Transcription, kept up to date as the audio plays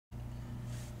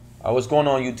What's going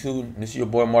on, YouTube? This is your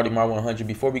boy Marty Mar 100.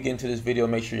 Before we get into this video,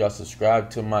 make sure y'all subscribe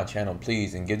to my channel,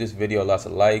 please, and give this video lots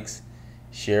of likes.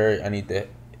 Share it. I need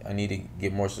to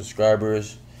get more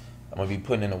subscribers. I'm gonna be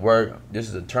putting in the work. This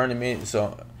is a tournament,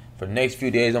 so for the next few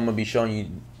days, I'm gonna be showing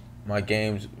you my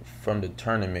games from the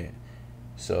tournament.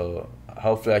 So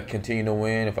hopefully, I continue to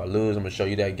win. If I lose, I'm gonna show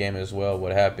you that game as well.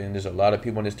 What happened? There's a lot of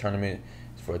people in this tournament.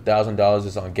 It's for $1,000.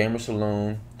 It's on Gamer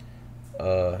Saloon.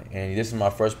 And this is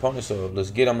my first opponent, so let's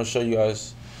get it. I'm gonna show you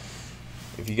guys,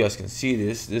 if you guys can see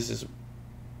this. This is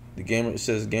the gamer. It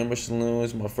says Gamer Saloon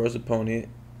is my first opponent.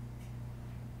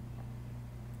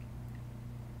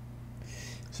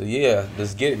 So yeah,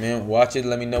 let's get it, man. Watch it.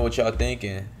 Let me know what y'all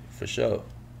thinking for sure.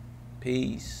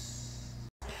 Peace.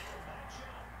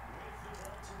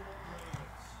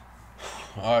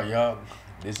 All right, y'all.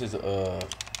 This is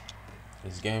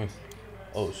this game.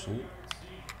 Oh shoot.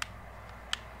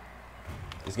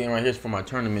 This game right here is for my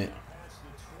tournament.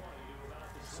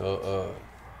 So,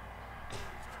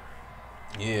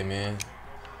 yeah, man.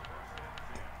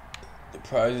 The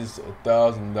prize is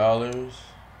 $1,000.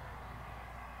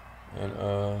 And,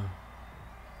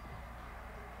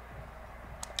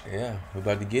 yeah, we're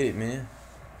about to get it, man.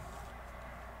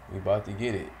 We about to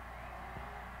get it.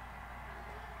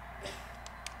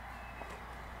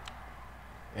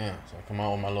 Yeah, so I come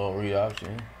out with my little read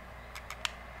option.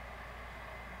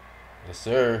 Yes,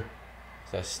 sir.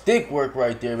 It's that stick work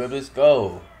right there, baby. Let's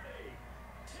go.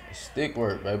 It's stick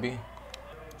work, baby.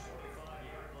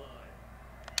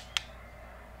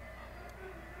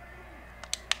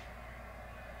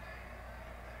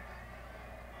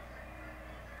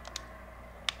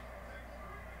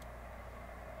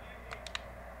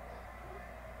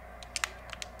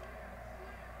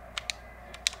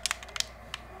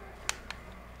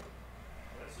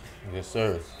 Yes,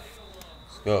 sir.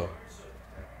 Let's go.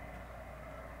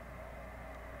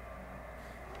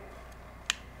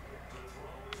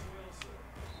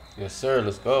 Yes, sir.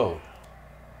 Let's go.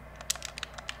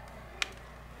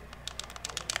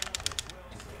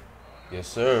 Yes,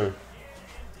 sir.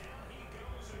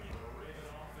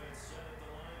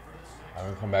 I'm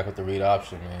gonna come back with the read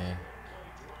option, man.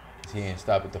 He didn't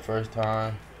stop it the first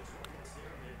time.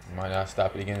 Might not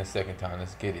stop it again the second time.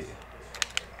 Let's get it.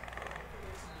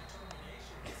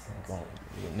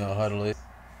 No huddle it.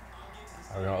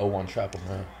 I'm gonna 0-1 trap him,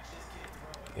 man.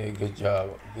 Yeah, good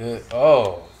job. Good.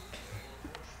 Oh.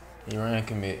 He ran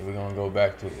commit. We're gonna go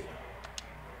back to it.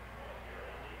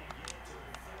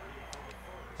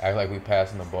 Act like we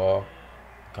passing the ball.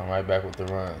 Come right back with the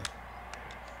run.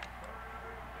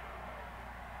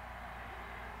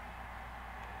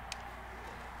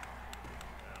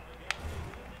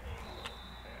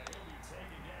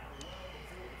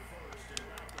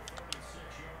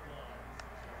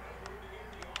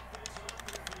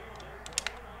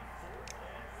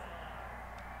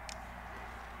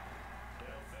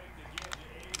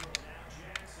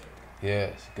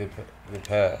 Yes, good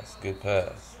pass, good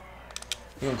pass.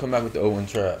 We're gonna come back with the 0-1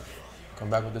 trap. Come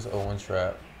back with this 0-1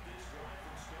 trap.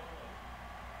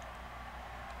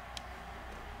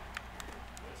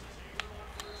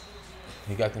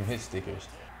 He got them hit stickers.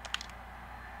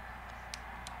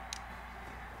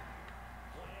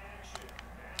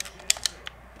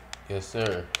 Yes,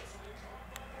 sir.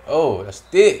 Oh, that's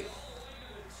thick.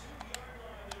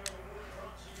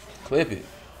 Clip it.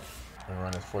 And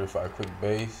run this 45 quick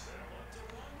base.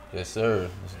 Yes, sir.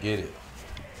 Let's get it.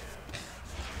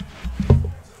 All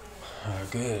right,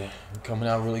 good. We're coming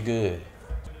out really good.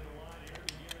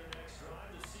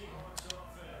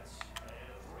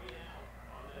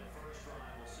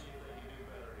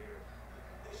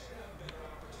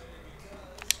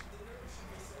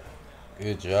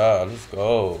 Good job. Let's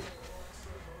go.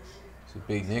 It's a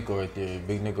big nickel right there.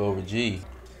 Big nickel over G.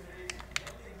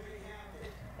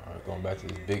 All right, going back to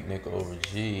this big nickel over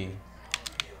G.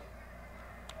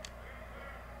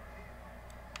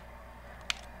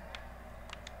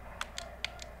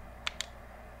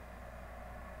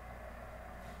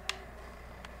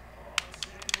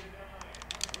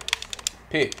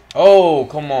 Pick. Oh,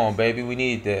 come on, baby. We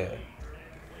need that.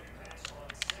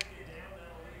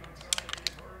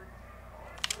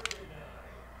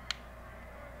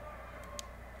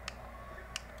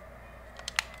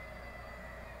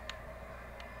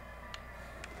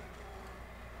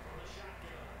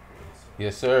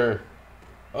 Yes, sir.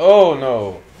 Oh,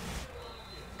 no.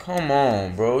 Come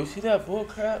on, bro. You see that bull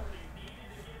crap?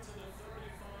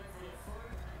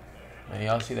 Man,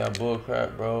 y'all see that bull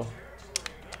crap, bro?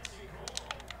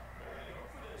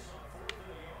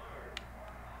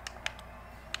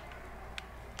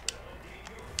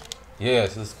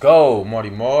 Yes, let's go, Marty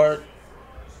Mard.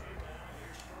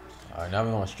 All right, now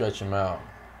we're going to stretch him out.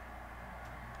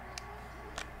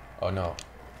 Oh no.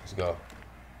 Let's go.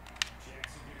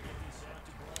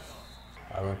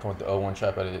 I'm gonna come with the 0-1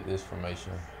 trap out of this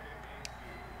formation.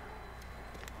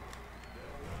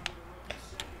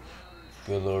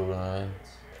 Good little run.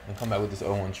 And come back with this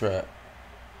 0-1 trap.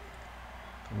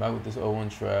 Come back with this 0-1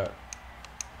 trap.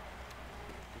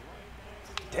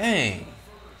 Dang.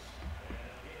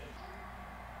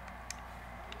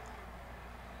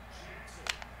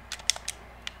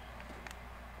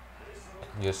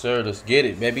 Yes, sir. Let's get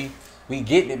it, baby. We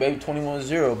getting it, baby.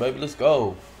 21-0, baby. Let's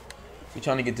go. We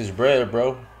trying to get this bread,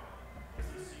 bro.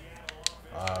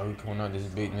 We coming out this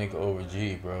big nigga over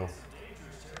G, bro.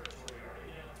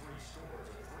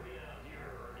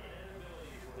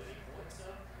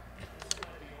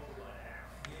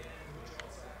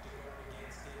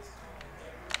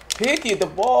 Pick it, the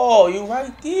ball. You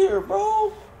right there,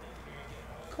 bro.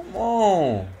 Come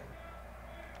on.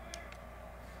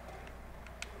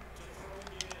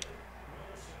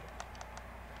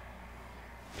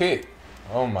 Pick.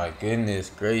 Oh my goodness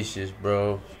gracious,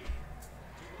 bro.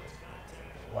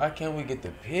 Why can't we get the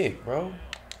pick, bro?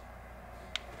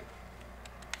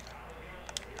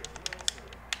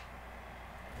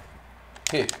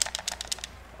 Pick.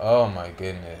 Oh my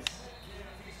goodness.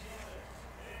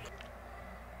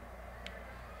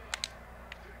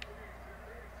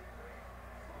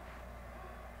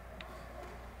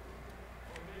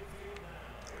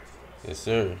 Yes,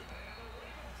 sir.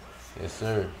 Yes,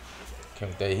 sir. Come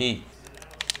with that heat.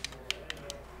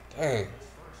 Dang.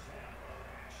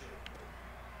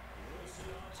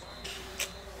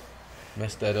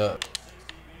 Messed that up.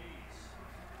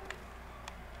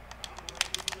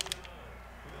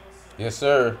 Yes,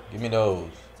 sir. Give me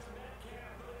those.